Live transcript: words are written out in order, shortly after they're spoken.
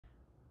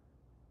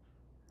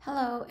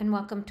Hello and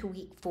welcome to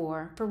week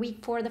 4. For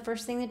week 4, the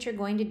first thing that you're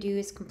going to do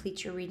is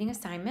complete your reading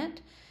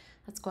assignment.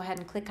 Let's go ahead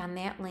and click on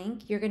that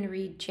link. You're going to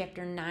read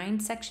chapter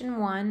 9, section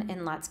 1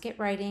 in Let's Get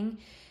Writing,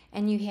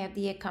 and you have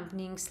the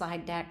accompanying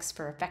slide decks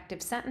for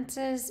effective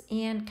sentences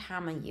and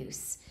comma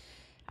use.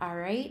 All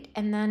right,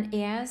 and then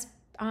as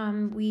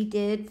we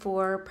did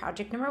for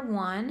project number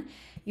 1,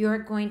 you're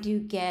going to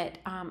get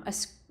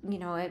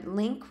a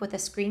link with a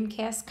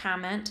screencast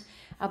comment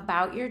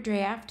about your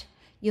draft.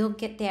 You'll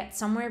get that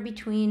somewhere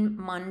between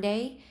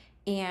Monday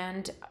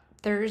and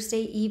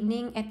Thursday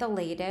evening at the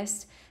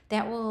latest.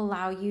 That will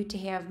allow you to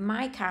have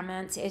my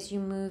comments as you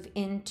move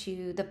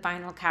into the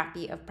final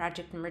copy of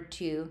project number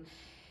 2.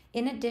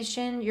 In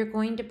addition, you're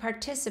going to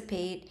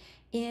participate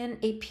in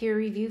a peer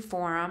review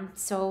forum.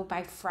 So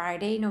by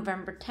Friday,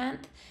 November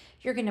 10th,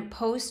 you're going to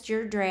post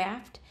your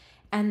draft,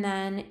 and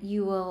then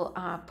you will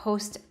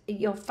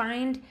you'll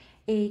find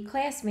a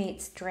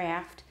classmate's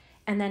draft,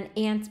 and then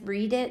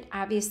read it,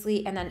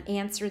 obviously, and then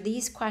answer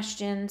these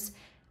questions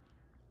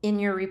in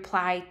your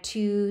reply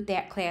to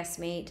that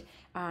classmate.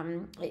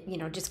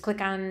 Just click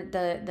on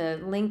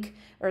the link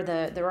or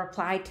the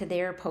reply to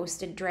their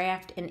posted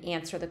draft and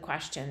answer the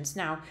questions.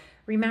 Now,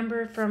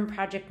 remember from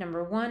project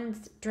number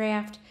 1's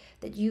draft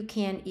that you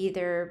can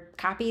either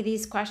copy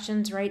these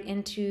questions right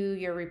into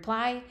your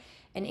reply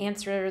and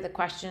answer the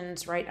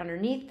questions right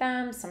underneath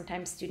them.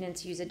 Sometimes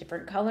students use a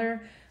different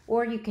color,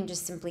 or you can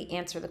just simply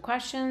answer the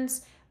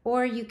questions,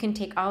 or you can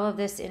take all of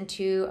this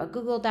into a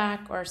Google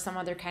Doc or some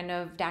other kind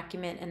of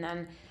document and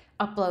then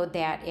upload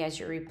that as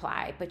your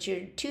reply. But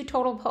your 2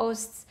 total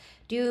posts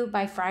due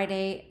by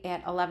Friday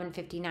at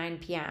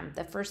 11:59 p.m.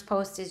 The first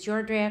post is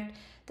your draft.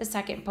 The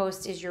second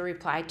post is your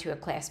reply to a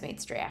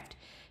classmate's draft.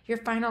 Your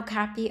final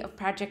copy of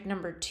project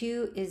number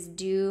 2 is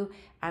due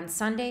on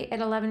Sunday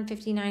at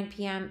 11:59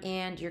 p.m.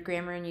 and your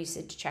grammar and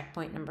usage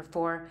checkpoint number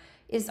 4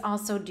 is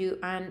also due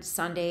on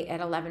Sunday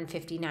at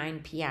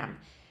 11:59 p.m.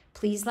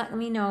 Please let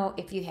me know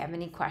if you have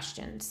any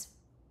questions.